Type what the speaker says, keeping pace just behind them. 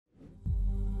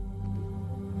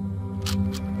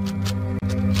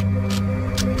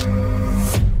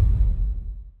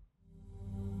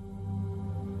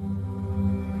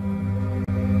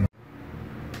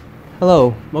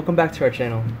Hello, welcome back to our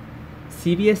channel.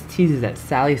 CBS teases that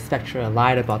Sally Spectra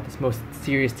lied about this most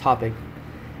serious topic,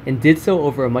 and did so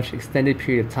over a much extended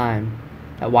period of time,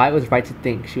 that why it was right to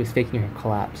think she was faking her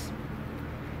collapse.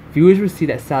 Viewers will see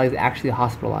that Sally is actually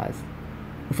hospitalized,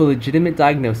 with a legitimate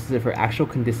diagnosis of her actual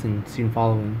condition soon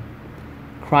following.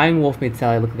 Crying Wolf made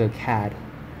Sally look like a cad.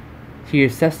 He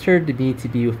assessed her to need to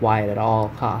be with Wyatt at all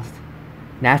costs.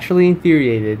 Naturally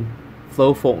infuriated,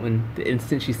 Flo Fulton the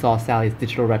instant she saw Sally's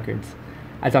digital records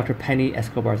at Dr. Penny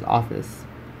Escobar's office.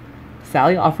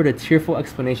 Sally offered a tearful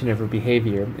explanation of her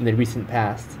behavior in the recent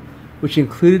past, which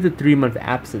included the 3-month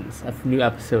absence of new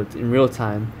episodes in real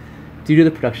time due to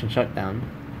the production shutdown.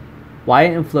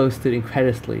 Wyatt and Flo stood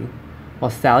incredulously, while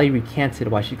Sally recanted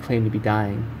why she claimed to be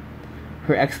dying.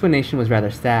 Her explanation was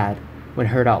rather sad when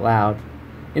heard out loud,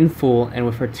 in full and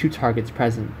with her 2 targets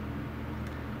present.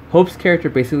 Hope's character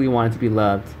basically wanted to be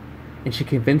loved, and she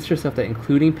convinced herself that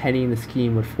including Penny in the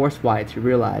scheme would force Wyatt to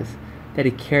realize that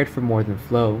he cared for more than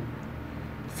Flo.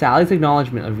 Sally's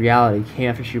acknowledgement of reality came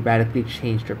after she radically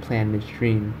changed her plan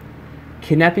midstream.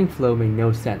 Kidnapping Flo made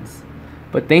no sense,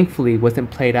 but thankfully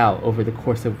wasn't played out over the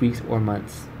course of weeks or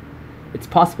months. It's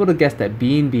possible to guess that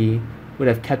B&B would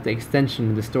have kept the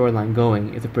extension of the storyline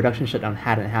going if the production shutdown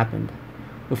hadn't happened.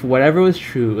 With whatever was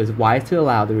true, it was wise to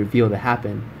allow the reveal to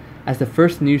happen, as the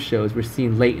first news shows were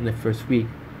seen late in the first week,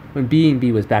 when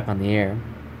B&B was back on the air.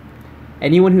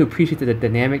 Anyone who appreciates the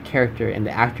dynamic character and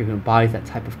the actor who embodies that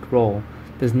type of role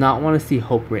does not want to see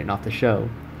Hope written off the show,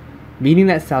 meaning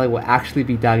that Sally will actually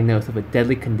be diagnosed with a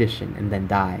deadly condition and then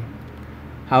die.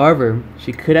 However,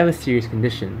 she could have a serious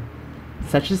condition.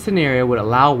 Such a scenario would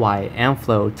allow Wyatt and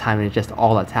Flo time to digest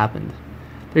all that's happened.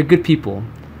 They're good people,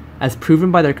 as proven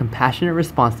by their compassionate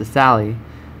response to Sally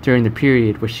during the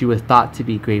period where she was thought to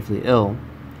be gravely ill.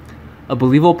 A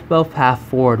believable path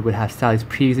forward would have Sally's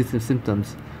pre-existing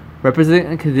symptoms represent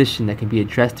a condition that can be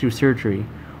addressed through surgery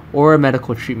or a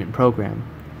medical treatment program.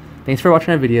 Thanks for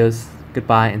watching our videos.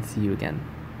 Goodbye and see you again.